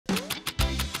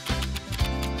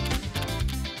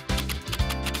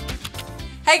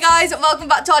Hey guys, welcome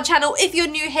back to our channel. If you're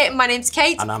new here, my name's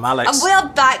Kate. And I'm Alex. And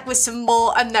we're back with some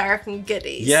more American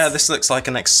goodies. Yeah, this looks like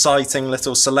an exciting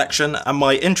little selection, and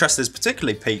my interest is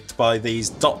particularly piqued by these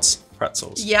Dots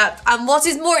pretzels. Yep, and what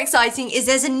is more exciting is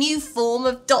there's a new form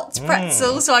of Dots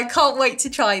pretzel, so I can't wait to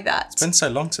try that. It's been so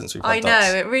long since we've had I Dots.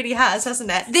 know, it really has,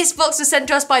 hasn't it? This box was sent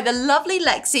to us by the lovely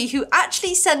Lexi, who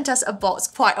actually sent us a box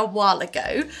quite a while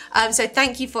ago. So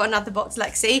thank you for another box,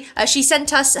 Lexi. She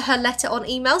sent us her letter on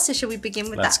email, so shall we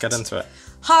begin with that? Let's get into it.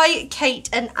 Hi, Kate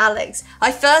and Alex.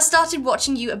 I first started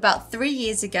watching you about 3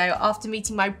 years ago after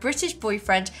meeting my British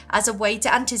boyfriend as a way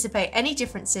to anticipate any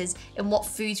differences in what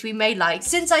foods we may like.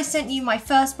 Since I sent you my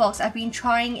first box, I've been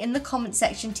trying in the comment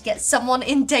section to get someone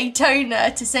in Daytona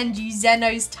to send you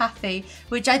Zeno's Taffy,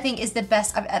 which I think is the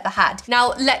best I've ever had.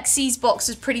 Now, Lexi's box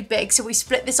was pretty big, so we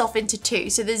split this off into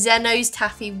two. So the Zeno's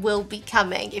Taffy will be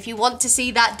coming. If you want to see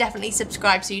that, definitely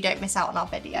subscribe so you don't miss out on our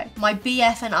video. My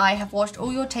BF and I have watched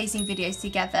all your tasting videos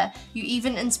together. You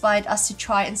even inspired us to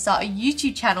try and start a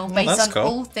YouTube channel based on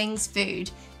all things food.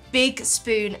 Big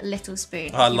Spoon, Little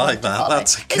Spoon. I like that.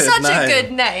 That's a good name. It's such a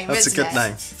good name, That's isn't a good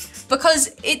name.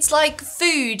 Because it's like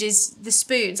food is the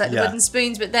spoons, like the Yeah. wooden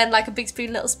spoons, but then like a big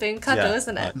spoon, little spoon cuddle,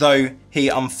 isn't it? Though he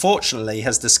unfortunately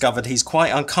has discovered he's quite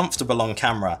uncomfortable on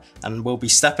camera and will be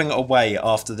stepping away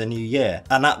after the new year.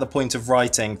 And at the point of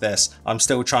writing this, I'm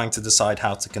still trying to decide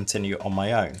how to continue on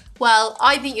my own. Well,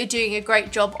 I think you're doing a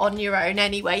great job on your own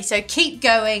anyway, so keep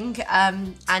going,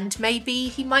 and maybe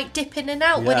he might dip in and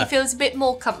out when he feels a bit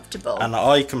more comfortable. And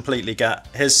I completely get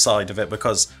his side of it,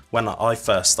 because when I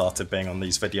first started being on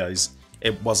these videos,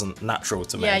 it wasn't natural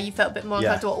to me. Yeah, you felt a bit more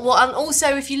uncomfortable. Well, and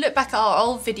also if you look back at our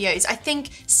old videos, I think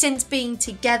since being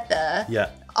together,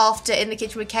 after In the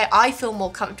Kitchen with Kate, I feel more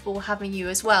comfortable having you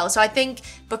as well. So I think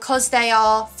because they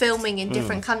are filming in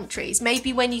different countries,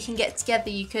 maybe when you can get together,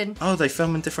 you can... Oh, they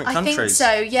film in different countries? I think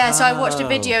so, yeah. So I watched a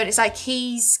video and it's like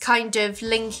he's kind of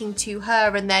linking to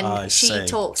her and then she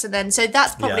talks and then... So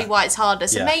that's probably why it's harder.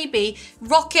 So maybe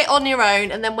rock it on your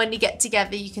own and then when you get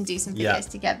together, you can do some videos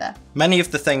together. Many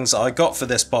of the things I got for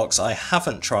this box I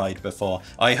haven't tried before.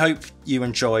 I hope you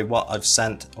enjoy what I've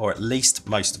sent, or at least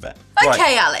most of it.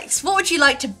 Okay, Alex, what would you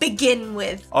like to begin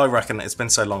with? I reckon it's been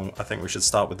so long, I think we should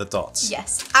start with the Dots.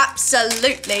 Yes,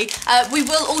 absolutely. We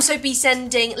will also be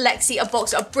sending Lexi a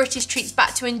box of British treats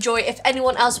back to enjoy. If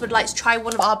anyone else would like to try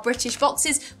one of our British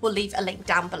boxes, we'll leave a link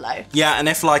down below. Yeah, and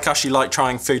if like us you like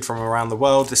trying food from around the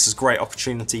world, this is a great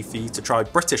opportunity for you to try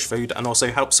British food and also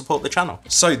help support the channel.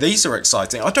 So these are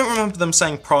exciting. I don't remember them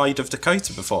saying Pride of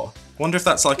Dakota before. Wonder if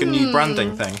that's like a new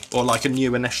branding thing, or like a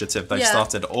new initiative they've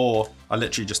started, or I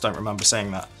literally just don't remember saying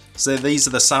that. So these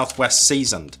are the Southwest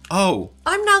seasoned. Oh.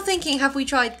 I'm now thinking, have we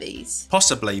tried these?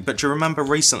 Possibly, but do you remember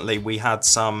recently we had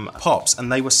some Pops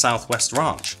and they were Southwest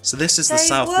Ranch. So this is the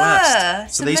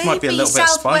Southwest. So these might be a little bit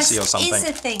spicy or something. Is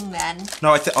a thing then?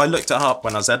 No, I looked it up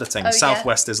when I was editing.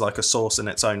 Southwest is like a sauce in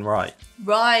its own right.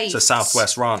 Right. So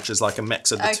Southwest Ranch is like a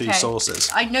mix of the two sauces.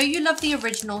 I know you love the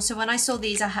original, so when I saw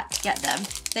these, I had to get them.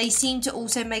 They seem to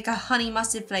also make a honey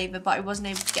mustard flavour, but I wasn't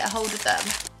able to get a hold of them.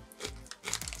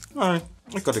 Oh,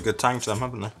 they've got a good tang to them,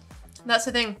 haven't they? That's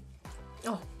the thing.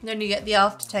 Oh, then you get the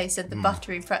aftertaste of the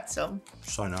buttery pretzel.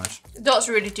 So nice. Dots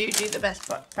really do the best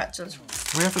pretzels.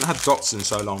 We haven't had Dots in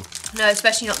so long. No,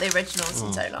 especially not the originals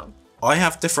in so long. I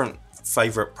have different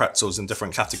favourite pretzels in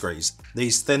different categories.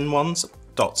 These thin ones,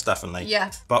 Dots definitely.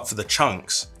 Yeah. But for the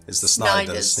chunks, is the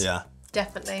Snyder's. Yeah.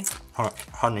 Definitely.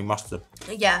 Honey mustard.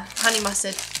 Yeah, honey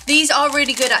mustard. These are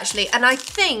really good actually, and I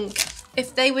think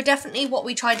if they were definitely what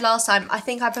we tried last time, I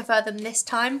think I prefer them this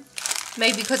time.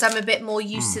 Maybe because I'm a bit more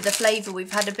used to the flavour.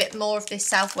 We've had a bit more of this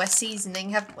Southwest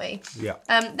seasoning, haven't we? Yeah.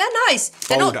 They're nice.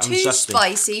 They're Bold not and too zesty.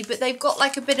 spicy, but they've got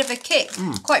like a bit of a kick.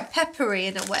 Quite peppery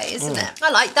in a way, isn't it?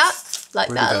 I like that. Like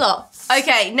Really that good. a lot.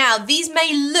 Okay, now these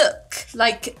may look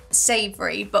like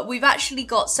savoury, but we've actually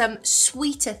got some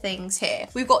sweeter things here.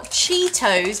 We've got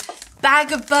Cheetos,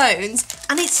 bag of bones,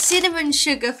 and it's cinnamon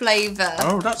sugar flavour.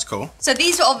 Oh, that's cool. So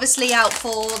these were obviously out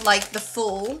for like the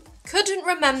fall. Couldn't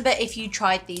remember if you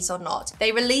tried these or not.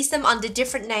 They release them under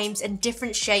different names and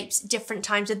different shapes, different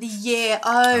times of the year.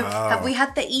 Oh, have we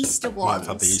had the Easter ones? I've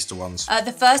had the Easter ones.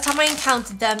 The first time I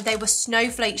encountered them, they were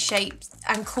snowflake shaped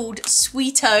and called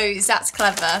Sweetos. That's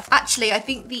clever. Actually, I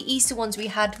think the Easter ones we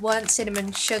had weren't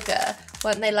cinnamon sugar.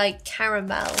 Weren't they like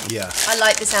caramel? Yeah. I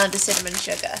like the sound of cinnamon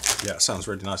sugar. Yeah, it sounds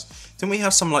really nice. Didn't we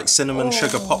have some like cinnamon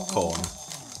sugar popcorn?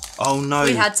 Oh no.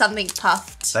 We had something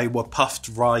puffed. They were puffed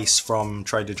rice from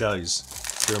Trader Joe's.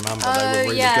 Do you remember? They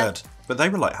were really good. But they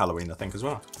were like Halloween, I think, as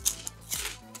well.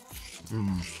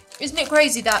 Isn't it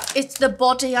crazy that it's the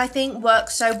body, I think,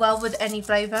 works so well with any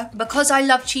flavour? Because I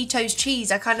love Cheetos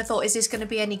cheese, I kind of thought, is this going to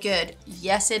be any good?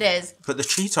 Yes, it is. But the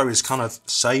Cheeto is kind of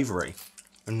savoury.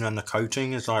 And then the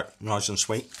coating is like nice and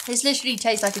sweet. This literally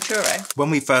tastes like a churro.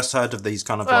 When we first heard of these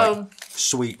kind of like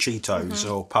sweet Cheetos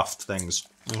or puffed things,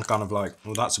 I'm kind of like,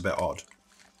 well, that's a bit odd.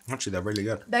 Actually, they're really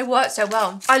good. They work so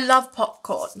well. I love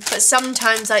popcorn, but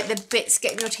sometimes like the bits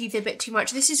get in your teeth a bit too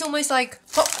much. This is almost like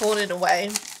popcorn in a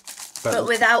way, but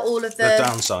without all of the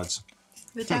downsides.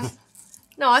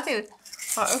 No, I think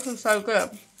this is so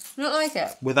good. You don't like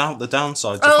it? Without the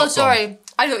downsides. Oh, sorry.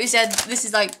 I thought you said this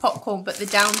is like popcorn, but the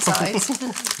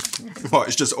downsides. What?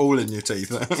 It's just all in your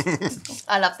teeth.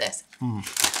 I love this.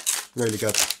 Really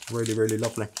good. Really, really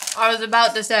lovely. I was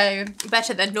about to say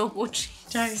better than normal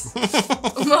Cheetos.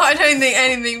 Well, I don't think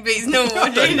anything beats normal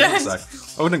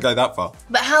Cheetos. I wouldn't go that far.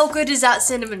 But how good is that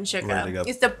cinnamon sugar? Really good.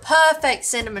 It's the perfect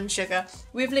cinnamon sugar.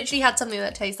 We've literally had something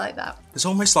that tastes like that. It's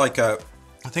almost like I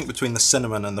think between the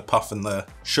cinnamon and the puff and the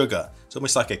sugar, it's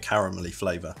almost like a caramelly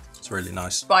flavour. It's really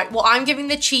nice. Right, well, I'm giving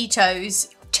the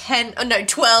Cheetos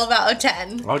 12 out of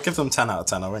 10. I'll give them 10 out of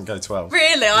 10. I won't go 12.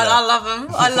 Really? Yeah. I love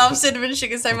them. I love cinnamon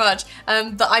sugar so much.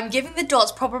 But I'm giving the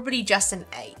dots probably just an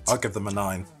 8. I'll give them a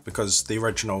 9 because the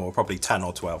original were probably 10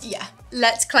 or 12. Yeah.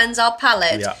 Let's cleanse our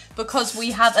palate because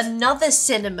we have another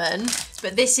cinnamon,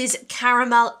 but this is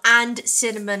caramel and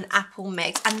cinnamon apple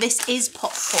mix, and this is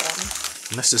popcorn.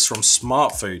 And this is from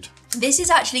Smart Food. This is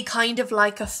actually kind of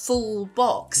like a full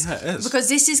box. Yeah, it is. Because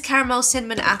this is caramel,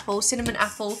 cinnamon apple.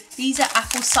 These are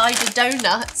apple cider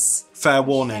donuts. Fair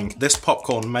warning, this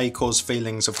popcorn may cause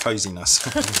feelings of coziness.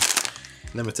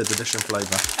 Limited edition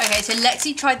flavour. Okay, so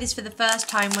Lexi tried this for the first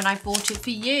time when I bought it for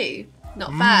you.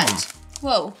 Not bad.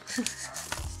 Whoa.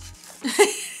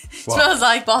 Smells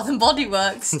like Bath and Body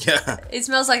Works. Yeah. It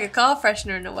smells like a car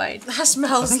freshener in a way. That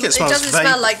smells. I think it smells doesn't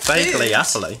smell like vaguely food.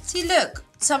 apple-y. See, look.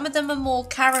 Some of them are more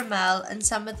caramel and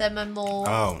some of them are more...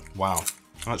 Oh, wow.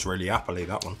 That's really apple-y,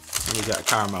 that one. Let me get a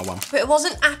caramel one. But it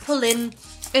wasn't apple in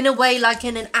a way like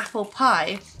in an apple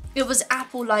pie. It was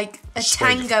apple like a Sweet.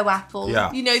 Tango apple.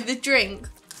 Yeah. You know, the drink.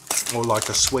 Or like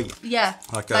a sweet. Yeah.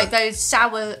 Like those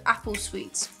sour apple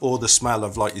sweets. Or the smell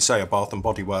of, like you say, a Bath and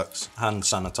Body Works hand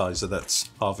sanitizer that's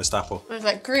Harvest Apple. It was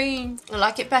like green. I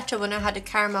like it better when I had a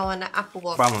caramel and an apple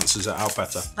one. Balances it out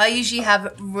better. I usually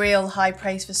have real high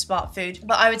praise for Smart Food,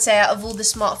 but I would say out of all the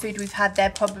Smart Food we've had, they're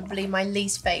probably my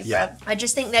least favourite. Yeah. I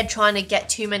just think they're trying to get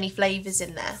too many flavours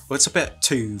in there. Well, it's a bit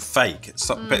too fake. It's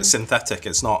a bit synthetic.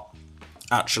 It's not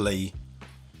actually...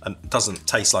 and doesn't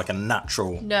taste like a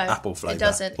natural apple flavour. It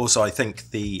doesn't. Also, I think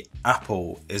the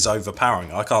apple is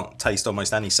overpowering. I can't taste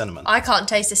almost any cinnamon. I can't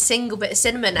taste a single bit of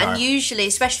cinnamon. No. And usually,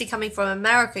 especially coming from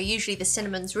America, usually the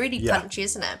cinnamon's really punchy,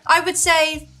 isn't it? I would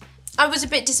say I was a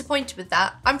bit disappointed with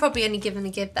that. I'm probably only going to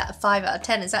give that a 5 out of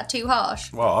 10. Is that too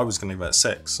harsh? Well, I was going to give it a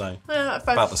 6, so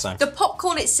about the same. The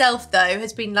popcorn itself, though,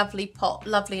 has been lovely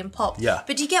and popped. Yeah.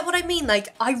 But do you get what I mean?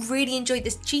 Like, I really enjoyed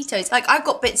this Cheetos. Like, I've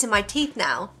got bits in my teeth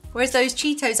now. Whereas those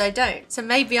Cheetos, I don't. So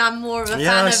maybe I'm more of a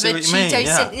fan of a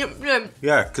Cheetos.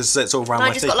 Yeah, because it's all around my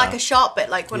teeth. I just got like a sharp bit,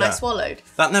 like when I swallowed.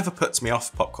 That never puts me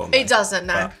off popcorn. Though. It doesn't,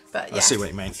 no. But yeah. I see what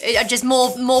you mean. Just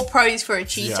more pros for a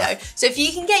Cheeto. Yeah. So if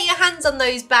you can get your hands on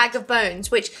those bag of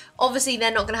bones, which obviously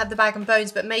they're not going to have the bag of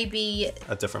bones, but maybe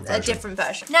a different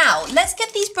version. Now, let's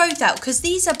get these both out because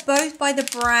these are both by the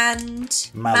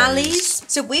brand Malley's.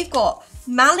 So we've got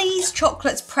Malley's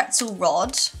Chocolate's Pretzel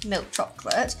Rod, milk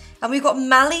chocolate, and we've got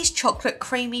Malley's Chocolate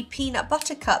Creamy Peanut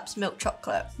Butter Cups, milk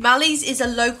chocolate. Malley's is a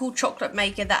local chocolate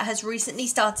maker that has recently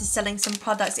started selling some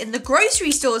products in the grocery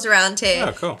stores around here.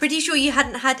 Oh, cool. Pretty sure you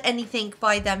hadn't had anything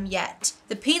by them yet.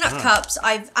 The peanut cups,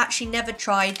 I've actually never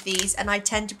tried these, and I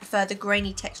tend to prefer the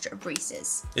grainy texture of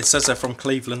Reese's. It says they're from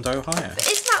Cleveland, Ohio. But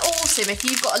isn't that awesome if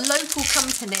you've got a local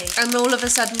company and all of a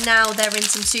sudden now they're in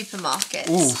some supermarkets?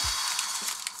 Ooh.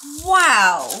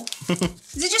 Wow.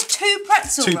 Is it just 2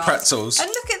 pretzel Two rods? pretzels. And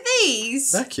look at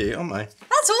these. They're cute, aren't they?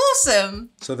 That's awesome.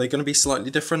 So they're going to be slightly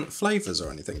different flavours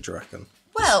or anything, do you reckon?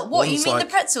 Well, what, you mean the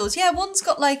pretzels? Yeah, one's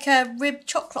got like a ribbed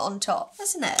chocolate on top,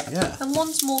 hasn't it? Yeah. And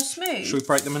one's more smooth. Should we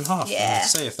break them in half and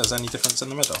see if there's any difference in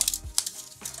the middle?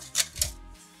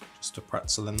 Just a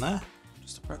pretzel in there.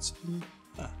 Just a pretzel in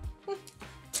there.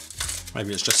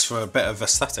 Maybe it's just for a bit of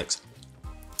aesthetics.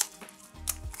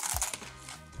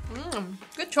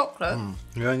 Good chocolate.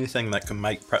 The only thing that can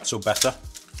make pretzel better,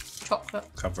 Chocolate.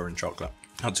 cover in chocolate.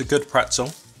 That's a good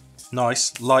pretzel.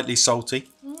 Nice, lightly salty.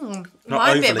 Not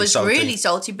My bit overly was salty. really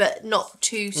salty, but not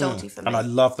too salty for me. And I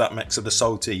love that mix of the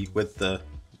salty with the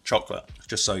chocolate. It's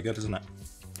just so good, isn't it?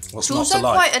 What's It's not also to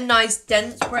like? quite a nice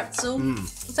dense pretzel.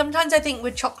 Sometimes I think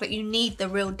with chocolate you need the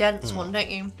real dense one, don't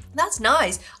you? That's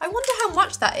nice. I wonder how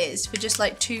much that is for just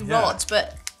like 2 rods,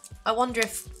 but I wonder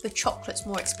if the chocolate's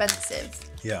more expensive.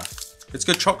 Yeah. It's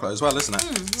good chocolate as well, isn't it?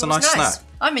 It's a nice snack.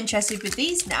 I'm interested with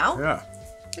these now. Yeah.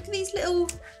 Look at these little...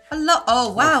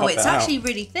 Oh, wow, it's actually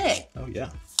really thick. Oh, yeah.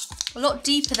 A lot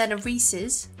deeper than a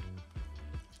Reese's.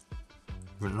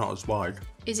 But not as wide.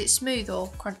 Is it smooth or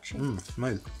crunchy?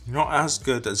 Smooth. Not as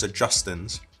good as a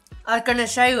Justin's. I was going to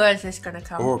say where's this going to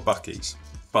come. Or a Bucky's.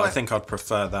 But I think I'd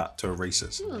prefer that to a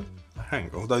Reese's. I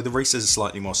think. Although the Reese's is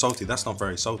slightly more salty. That's not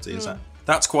very salty, is it?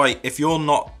 That's quite... If you're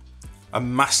not a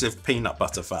massive peanut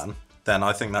butter fan, then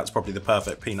I think that's probably the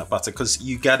perfect peanut butter because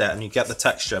you get it and you get the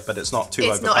texture, but it's not too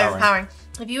overpowering. It's not overpowering.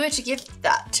 If you were to give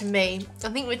that to me, I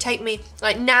think it would take me,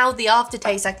 like now the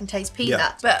aftertaste I can taste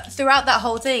peanut, but throughout that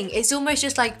whole thing, it's almost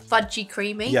just like fudgy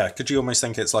creamy. Yeah, could you almost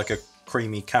think it's like a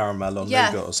creamy caramel or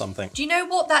nougat or something? Do you know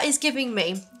what that is giving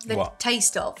me the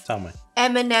taste of? Tell me.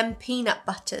 M&M peanut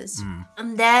butters.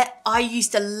 And I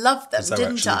used to love them,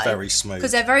 didn't I? Very smooth.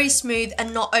 Because they're very smooth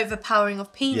and not overpowering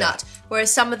of peanut.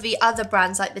 Whereas some of the other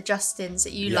brands like the Justin's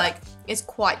that you like is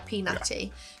quite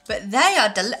peanutty. But they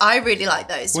are I really like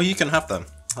those. Well, you can have them.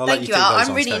 Thank you,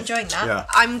 I'm really enjoying that. Yeah.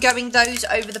 I'm going those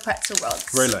over the pretzel rods.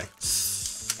 Really?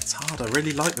 It's hard. I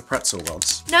really like the pretzel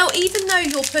rods. Now, even though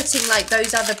you're putting like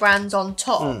those other brands on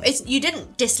top, you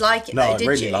didn't dislike it though, did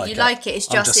really you? Like you it. like it. It's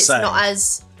just it's saying, not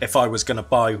as... If I was going to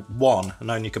buy one and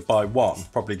only could buy one,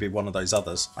 probably be one of those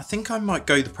others. I think I might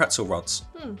go the pretzel rods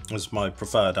as my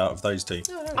preferred out of those two.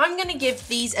 I'm going to give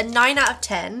these a 9 out of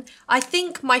 10. I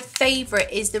think my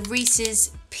favourite is the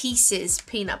Reese's Pieces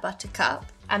peanut butter cup.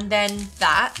 And then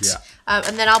that. Yeah.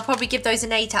 And then I'll probably give those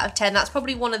an 8 out of 10. That's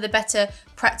probably one of the better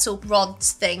pretzel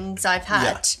rods things I've had.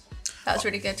 Yeah. That was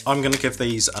really good. I'm going to give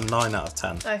these a 9 out of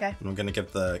 10. Okay. And I'm going to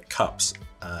give the cups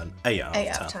an 8 out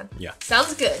of 10. Yeah.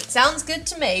 Sounds good. Sounds good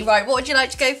to me. Right, what would you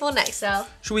like to go for next, Al?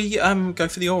 Shall we go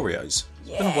for the Oreos?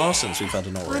 Yeah. It's been a while since we've had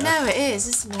an Oreo. I know it is,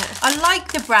 isn't it? I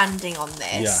like the branding on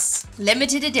this. Yeah.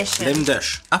 Limited edition.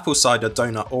 Limdish. Apple cider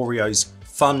donut Oreos.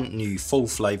 Fun, new, full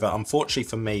flavour. Unfortunately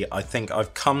for me, I think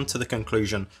I've come to the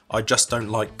conclusion I just don't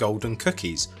like golden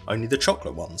cookies, only the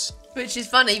chocolate ones. Which is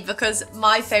funny because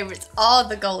my favourites are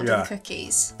the golden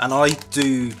cookies. And I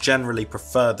do generally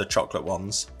prefer the chocolate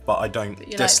ones, but I don't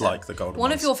dislike the golden ones.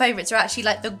 One of your favourites are actually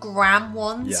like the graham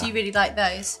ones. Yeah. You really like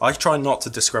those. I try not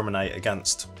to discriminate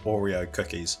against Oreo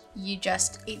cookies. You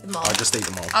just eat them all. I just eat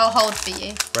them all. I'll hold for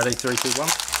you. Ready? 3, 2, 1.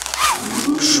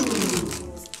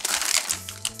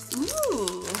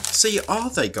 Ooh. See, are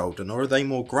they golden or are they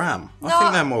more graham? No, I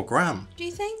think they're more graham. Do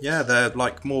you think? Yeah, they're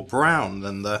like more brown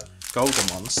than the golden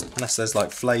ones. Unless there's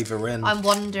like flavour in. I'm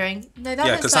wondering. No,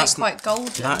 that looks like quite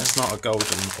golden. That is not a golden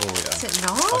Oreo. Is it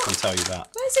not? I can tell you that.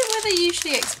 Where is it where they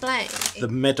usually explain? The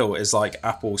middle is like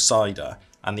apple cider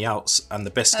and the outs and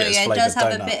the biscuit is flavoured donut. It does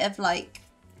have a bit of like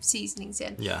seasonings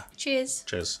in. Yeah. Cheers.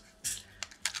 Cheers.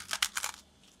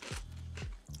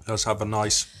 It does have a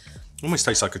nice, almost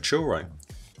tastes like a churro.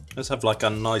 It does have like a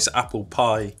nice apple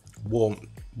pie, warm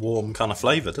kind of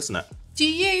flavour, doesn't it?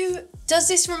 Does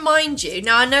this remind you,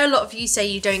 now I know a lot of you say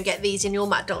you don't get these in your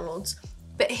McDonald's,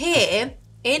 but here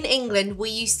in England we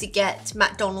used to get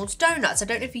McDonald's donuts. I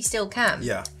don't know if you still can.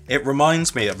 Yeah. It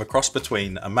reminds me of a cross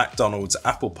between a McDonald's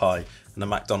apple pie and a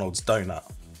McDonald's donut.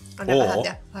 I never had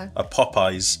the apple pie. A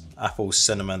Popeyes apple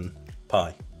cinnamon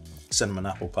pie. Cinnamon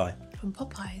apple pie. From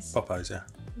Popeyes? Popeyes, yeah.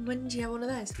 When did you have one of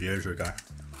those? Years ago.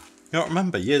 You don't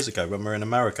remember years ago when we were in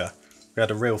America, we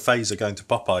had a real phase of going to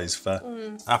Popeyes for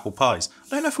apple pies.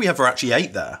 I don't know if we ever actually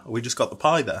ate there, or we just got the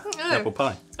pie there, the apple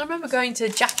pie. I remember going to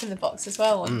Jack in the Box as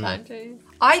well one time too.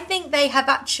 I think they have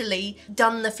actually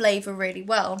done the flavour really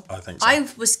well. I think so. I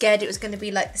was scared it was going to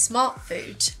be like the Smart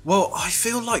Food. Well, I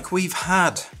feel like we've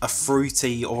had a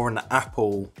fruity or an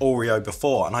apple Oreo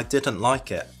before, and I didn't like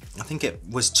it. I think it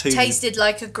was too... Tasted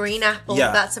like a green apple.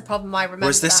 Yeah. That's the problem I remember.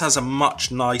 Whereas this has a much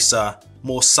nicer,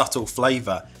 more subtle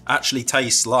flavour. Actually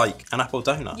tastes like an apple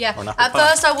donut. Yeah. Or an apple At pie.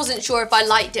 first I wasn't sure if I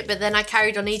liked it, but then I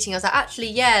carried on eating. I was like,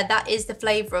 actually, yeah, that is the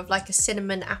flavour of like a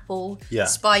cinnamon apple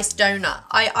spiced donut.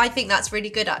 I think that's really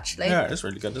good, actually. Yeah, it is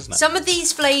really good, isn't it? Some of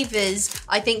these flavours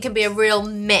I think can be a real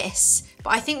miss.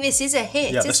 But I think this is a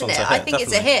hit, isn't it? I think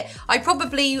it's a hit. I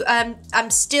probably am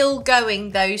still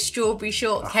going those strawberry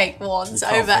shortcake ones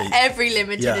over every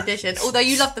limited edition. Although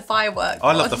you love the firework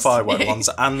I love the firework ones.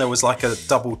 And there was like a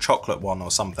double chocolate one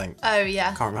or something. Oh, yeah.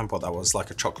 I can't remember what that was.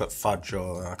 Like a chocolate fudge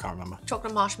or I can't remember.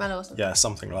 Chocolate marshmallow or something. Yeah,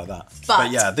 something like that.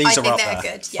 But yeah, these are up there.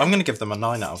 Good, yeah. I'm going to give them a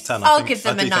 9 out of 10. I'll give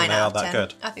them a 9 out of 10.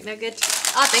 Good. I think they're good.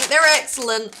 I think they're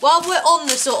excellent. While we're on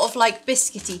the sort of like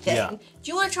biscuity thing, Do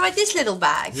you want to try this little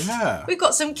bag? Yeah. We've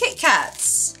got some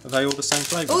KitKats. Are they all the same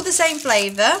flavour? All the same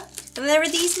flavour. And there are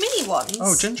these mini ones.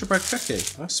 Oh, gingerbread cookie.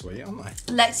 That's sweet, aren't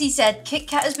they? Lexi said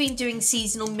KitKat has been doing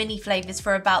seasonal mini flavours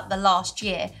for about the last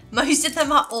year. Most of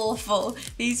them are awful.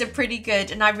 These are pretty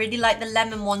good. And I really like the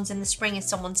lemon ones in the spring if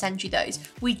someone sends you those.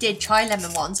 We did try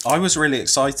lemon ones. I was really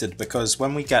excited because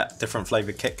when we get different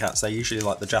flavoured KitKats, they're usually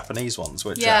like the Japanese ones,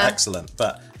 which are excellent.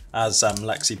 But as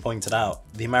Lexi pointed out,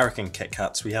 the American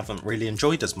KitKats we haven't really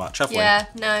enjoyed as much, have we? Yeah,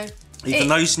 no. Even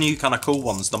those new kind of cool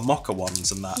ones, the mocha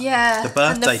ones and that. Yeah, the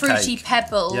birthday and the Fruity cake.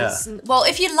 Pebbles. Yeah. Well,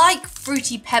 if you like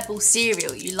Fruity Pebble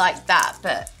cereal, you like that,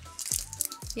 but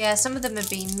yeah, some of them have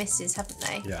been misses, haven't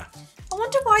they? Yeah. I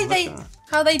wonder why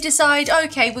how they decide,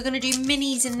 okay, we're going to do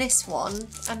minis in this one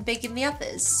and big in the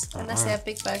others, unless they have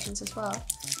big versions as well.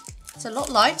 It's a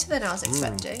lot lighter than I was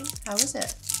expecting. How is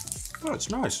it? Oh, it's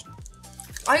nice.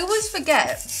 I always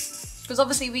forget, because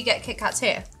obviously we get KitKats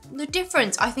here. The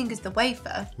difference, I think, is the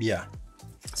wafer. Yeah.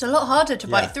 It's a lot harder to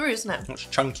bite through, isn't it? It's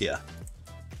chunkier.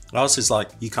 Ours is like,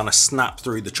 you kind of snap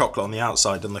through the chocolate on the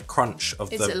outside and the crunch of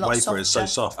the wafer is so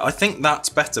soft. I think that's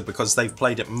better because they've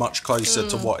played it much closer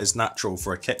to what is natural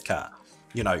for a KitKat.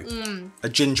 You know, a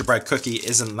gingerbread cookie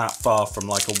isn't that far from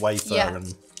like a wafer.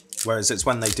 And whereas it's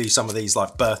when they do some of these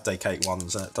like birthday cake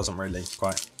ones, it doesn't really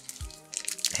quite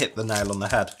hit the nail on the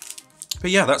head. But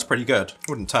yeah, that's pretty good.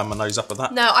 Wouldn't turn my nose up at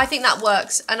that. No, I think that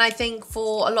works. And I think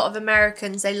for a lot of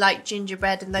Americans, they like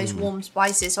gingerbread and those warm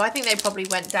spices. So I think they probably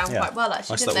went down quite well,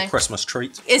 actually, nice little Christmas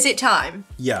treat. Is it time?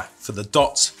 Yeah, for the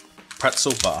Dots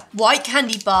pretzel bar. White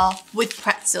candy bar with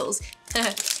pretzels.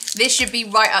 This should be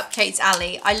right up Kate's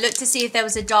alley. I looked to see if there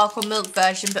was a dark or milk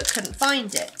version, but couldn't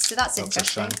find it. So that's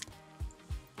interesting. A shame.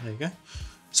 There you go.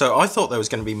 So I thought there was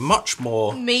going to be much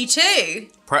more. Me too.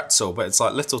 Pretzel, but it's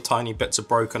like little tiny bits of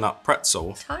broken up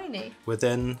pretzel. Tiny.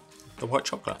 Within the white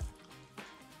chocolate.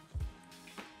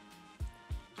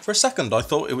 For a second, I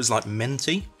thought it was like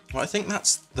minty. I think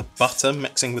that's the butter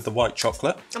mixing with the white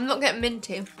chocolate. I'm not getting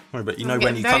minty. Oh, but you know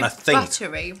when you kind of think.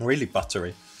 Buttery. Really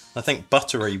buttery. I think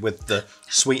buttery with the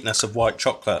sweetness of white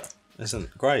chocolate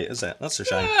isn't great, is it? That's a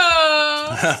shame.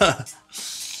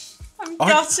 I'm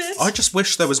gutted. I just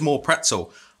wish there was more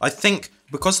pretzel. I think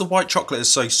because the white chocolate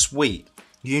is so sweet,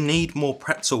 you need more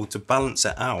pretzel to balance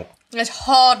it out. There's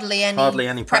hardly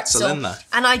any pretzel in there.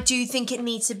 And I do think it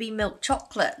needs to be milk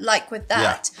chocolate, like with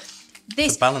that.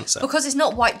 This, to balance it. Because it's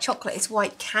not white chocolate, it's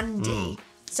white candy.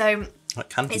 So like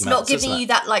candy it's melts, not giving you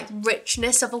that like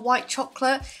richness of a white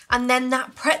chocolate. And then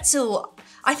that pretzel,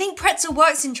 I think pretzel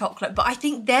works in chocolate, but I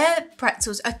think their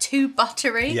pretzels are too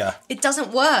buttery. Yeah. It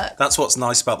doesn't work. That's what's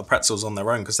nice about the pretzels on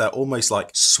their own, because they're almost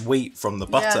like sweet from the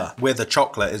butter. Where the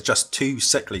chocolate is just too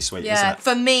sickly sweet, isn't it?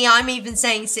 For me, I'm even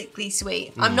saying sickly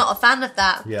sweet. I'm not a fan of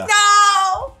that. Yeah.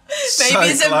 No!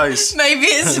 Maybe close. Maybe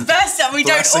it's the best that we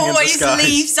don't always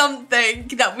leave something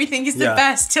that we think is the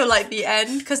best till like the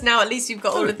end, because now at least we've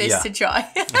got all of this to try.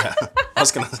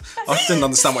 I didn't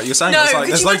understand what you were saying. I was like,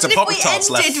 there's loads of Pop-Tarts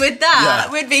left. If we ended with that,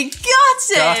 we'd be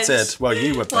gutted. Gutted. Well,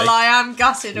 you would be. Well, I am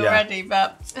gutted already,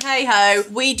 but hey ho,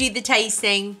 we do the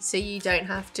tasting, so you don't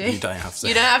have to. You don't have to.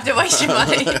 You don't have to waste your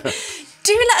money.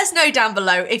 Do let us know down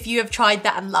below if you have tried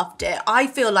that and loved it. I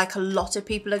feel like a lot of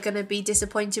people are going to be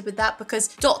disappointed with that because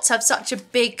Dots have such a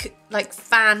big like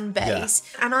fan base,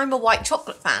 and I'm a white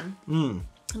chocolate fan.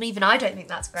 And even I don't think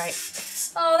that's great.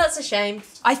 Oh, that's a shame.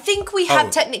 I think we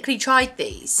have technically tried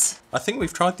these. I think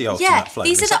we've tried the ultimate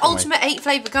flavours. These are the ultimate 8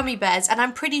 flavour gummy bears, and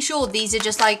I'm pretty sure these are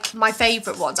just like my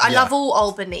favourite ones. I love all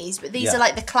Albanese, but these are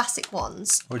like the classic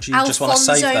ones. Or do you just want to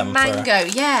save them mango,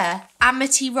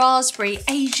 Amity raspberry,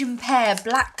 Asian pear,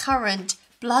 black currant,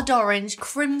 blood orange,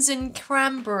 crimson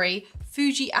cranberry,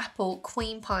 Fuji apple,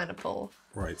 queen pineapple.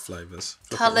 Great flavours.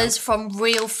 Colours from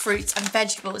real fruits and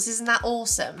vegetables. Isn't that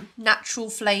awesome? Natural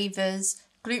flavours,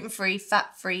 gluten-free,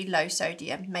 fat-free, low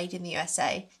sodium, made in the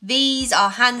USA. These are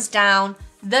hands down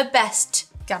the best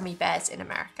gummy bears in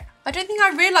America. I don't think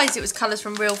I realised it was colours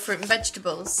from real fruit and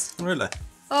vegetables. Really?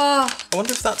 Oh. I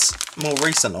wonder if that's more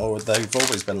recent or they've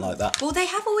always been like that. Well, they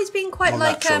have always been quite more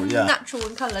like natural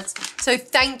in colours. So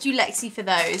thank you, Lexi, for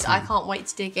those. I can't wait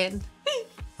to dig in.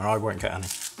 I won't get any.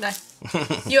 No.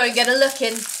 You won't get a look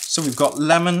in. So we've got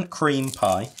lemon cream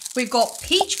pie. We've got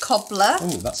peach cobbler.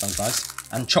 Oh, that sounds nice.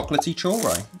 And chocolatey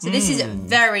churro. So this is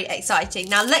very exciting.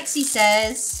 Now Lexi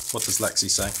says... What does Lexi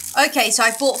say? Okay, so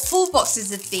I bought 4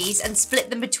 boxes of these and split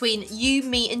them between you,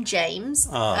 me and James,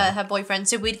 her boyfriend.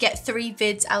 So we'd get 3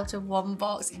 vids out of 1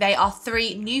 box. They are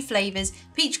 3 new flavours.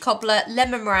 Peach cobbler,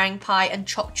 lemon meringue pie and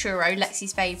chopped churro,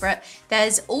 Lexi's favourite.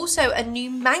 There's also a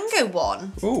new mango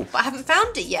one. Ooh. But I haven't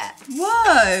found it yet.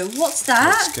 Whoa, what's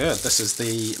that? That's good. This is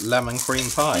the lemon cream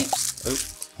pie. Oh.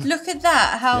 Look at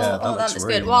that. How Yeah, that looks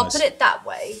really good. Well, I'll nice. put it that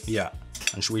way. Yeah.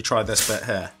 And should we try this bit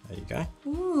here? There you go.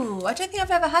 Ooh, I don't think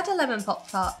I've ever had a lemon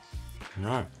Pop-Tart.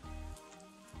 No.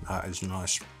 That is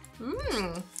nice.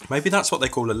 Mmm. Maybe that's what they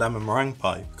call a lemon meringue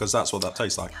pie, because that's what that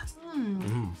tastes like.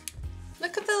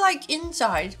 Look at the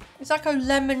inside. It's like a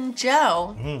lemon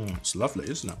gel. It's lovely,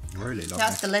 isn't it? Really lovely.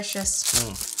 That's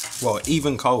delicious. Well,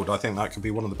 even cold, I think that could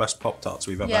be one of the best Pop-Tarts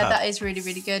we've ever had. Yeah, that is really,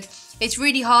 really good. It's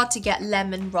really hard to get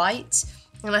lemon right,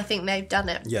 and I think they've done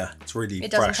it. Yeah, it's really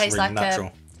It doesn't fresh, taste really like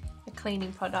natural. a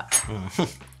cleaning product.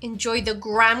 Enjoy the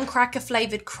graham cracker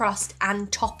flavoured crust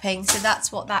and topping. So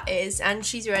that's what that is. And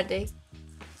she's ready.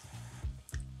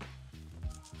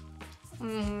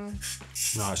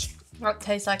 Nice. That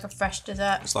tastes like a fresh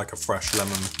dessert. It's like a fresh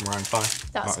lemon meringue pie.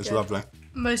 That's That is good. lovely.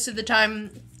 Most of the time,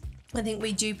 I think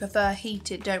we do prefer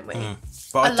heated, don't we?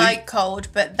 But I do- like cold,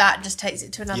 but that just takes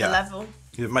it to another Yeah. level.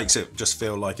 It makes it just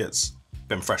feel like it's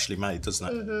been freshly made, doesn't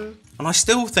it? And I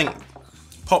still think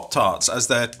Pop-Tarts, as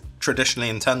they're traditionally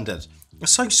intended, are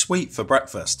so sweet for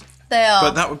breakfast. They are.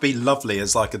 But that would be lovely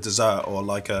as like a dessert or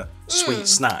like a sweet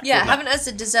snack. Yeah, wouldn't having it as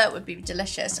a dessert would be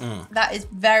delicious. That is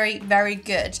very, very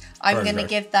good. I'm Very going to good.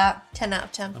 give that 10 out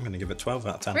of 10. I'm going to give it 12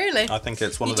 out of 10. Really? I think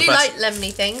it's one You of the do best. like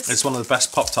lemony things? It's one of the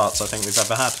best Pop-Tarts I think we've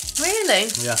ever had. Really?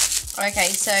 Yeah. Okay,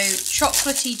 so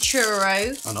chocolatey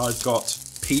churro. And I've got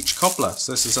peach cobbler.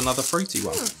 So this is another fruity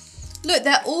one. Look,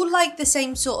 they're all like the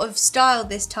same sort of style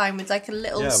this time with like a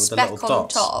little Yeah, with the speck little on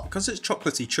dots. top. Because it's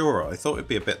chocolatey churro, I thought it'd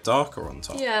be a bit darker on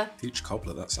top. Yeah. Peach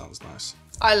cobbler, that sounds nice.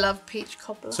 I love peach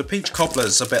cobbler. So peach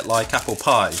cobbler's a bit like apple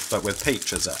pie, but with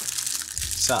peach, is it?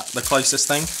 Is that the closest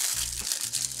thing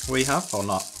we have or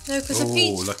not? No, because a Ooh,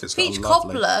 peach, look, it's got a peach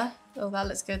lovely cobbler. Oh, that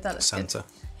looks good. That looks centre. good.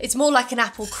 It's more like an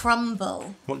apple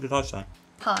crumble What did I say?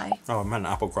 pie. Oh, I meant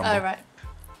apple crumble. Oh, right.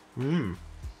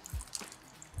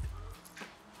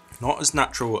 Not as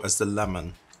natural as the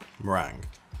lemon meringue,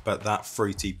 but that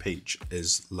fruity peach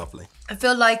is lovely. I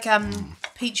feel like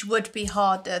peach would be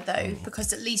harder though,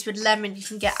 because at least with lemon you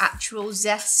can get actual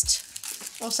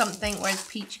zest or something, whereas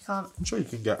peach you can't. I'm sure you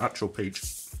can get actual peach.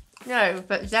 No,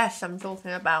 but zest I'm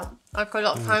talking about. Like a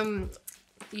lot of time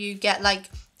you get like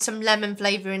some lemon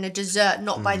flavour in a dessert,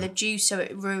 not by the juice, so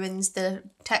it ruins the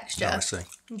texture. Oh, I see.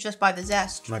 Just by the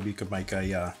zest. Maybe you could make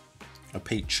a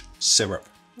peach syrup.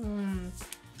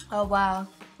 Oh wow,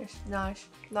 it's nice.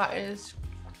 That is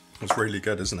It's really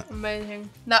good, isn't it? amazing.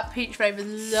 That peach flavour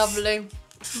is lovely.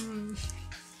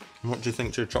 What do you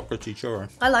think to a chocolatey churro?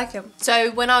 I like it.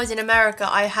 So when I was in America,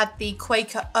 I had the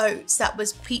Quaker Oats that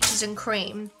was peaches and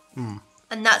cream.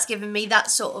 And that's given me that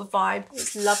sort of vibe.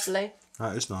 It's lovely.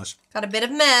 That is nice. Got a bit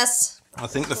of mess. I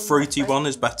think the fruity one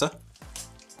is better.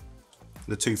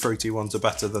 The two fruity ones are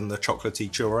better than the chocolatey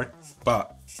churro,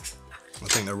 but I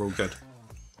think they're all good.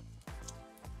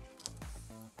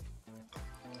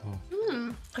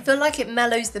 I feel like it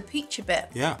mellows the peach a bit.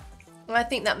 Yeah. And I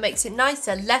think that makes it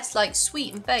nicer, less like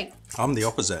sweet and fake. I'm the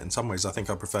opposite. In some ways, I think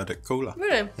I preferred it cooler.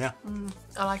 Really? Yeah.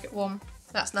 I like it warm.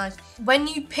 That's nice. When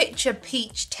you picture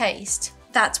peach taste,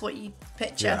 that's what you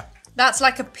picture. Yeah. That's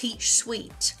like a peach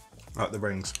sweet. Like the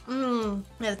rings.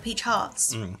 Yeah, the peach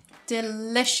hearts.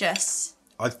 Delicious.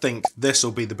 I think this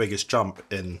will be the biggest jump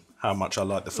in how much I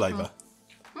like the flavour.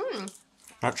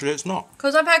 Actually, it's not.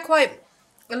 Because I've had quite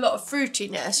a lot of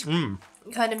fruitiness.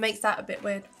 It kind of makes that a bit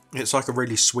weird. It's like a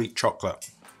really sweet chocolate.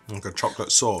 Like a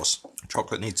chocolate sauce.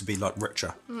 Chocolate needs to be like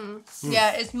richer.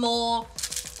 Yeah, it's more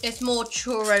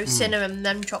churro cinnamon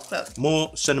than chocolate.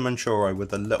 More cinnamon churro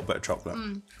with a little bit of chocolate.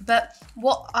 But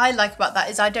what I like about that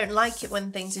is I don't like it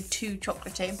when things are too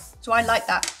chocolatey. So I like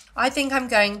that. I think I'm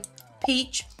going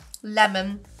peach,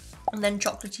 lemon, and then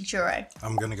chocolatey churro.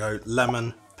 I'm going to go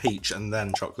lemon, peach, and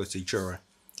then chocolatey churro.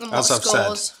 And As what I've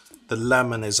scores? said, the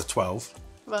lemon is a 12.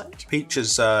 Right. Peach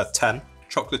is 10.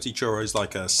 Chocolatey churro is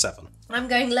like a 7. I'm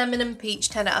going lemon and peach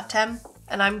 10 out of 10.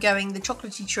 And I'm going the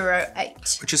chocolatey churro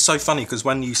 8. Which is so funny because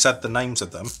when you said the names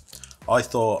of them, I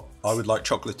thought I would like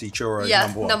chocolatey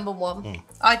churro number 1.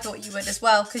 I thought you would as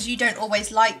well, because you don't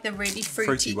always like the really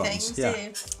fruity ones, things, yeah. do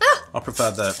you? Ah! I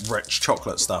prefer the rich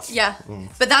chocolate stuff. Yeah,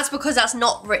 but that's because that's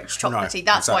not rich chocolatey.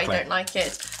 That's why exactly. I don't like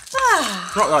it.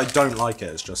 Ah, Not that I don't like it,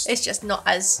 it's just... it's just not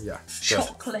as Yeah, good.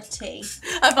 chocolatey.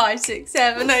 A 5, 6,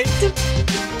 7,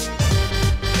 8.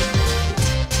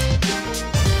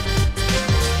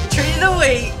 Treat of the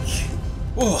week.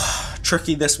 Oh,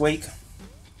 tricky this week.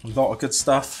 A lot of good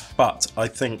stuff, but I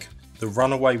think the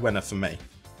runaway winner for me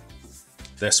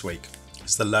this week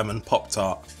is the lemon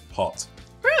Pop-Tart hot.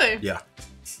 Really? Yeah,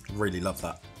 really love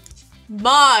that.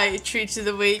 My treat of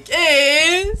the week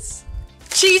is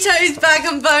Cheetos Bag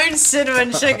and Bone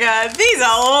Cinnamon Sugar. These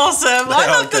are awesome. I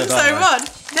They are love them good, so aren't they?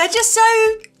 much. They're just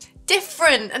so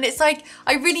different, and it's like,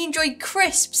 I really enjoy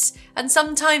crisps, and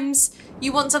sometimes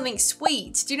you want something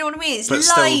sweet. Do you know what I mean? It's but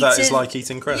light. Still, that is like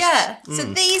eating crisps. Yeah. So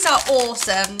these are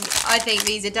awesome. I think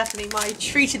these are definitely my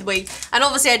treat of the week. And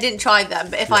obviously I didn't try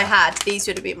them, but if I had, these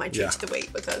would have been my treat of the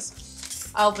week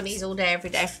because Albanese all day, every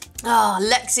day. Oh,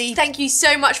 Lexi, thank you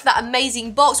so much for that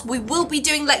amazing box. We will be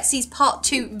doing Lexi's part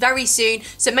 2 very soon,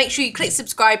 so make sure you click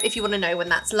subscribe if you want to know when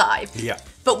that's live. Yeah.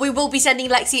 But we will be sending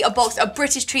Lexi a box of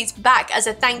British treats back as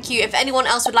a thank you. If anyone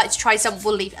else would like to try some,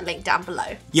 we'll leave a link down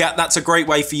below. Yeah, that's a great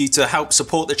way for you to help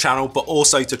support the channel, but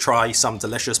also to try some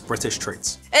delicious British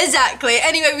treats. Exactly.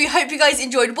 Anyway, we hope you guys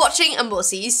enjoyed watching, and we'll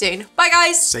see you soon. Bye,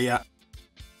 guys. See ya.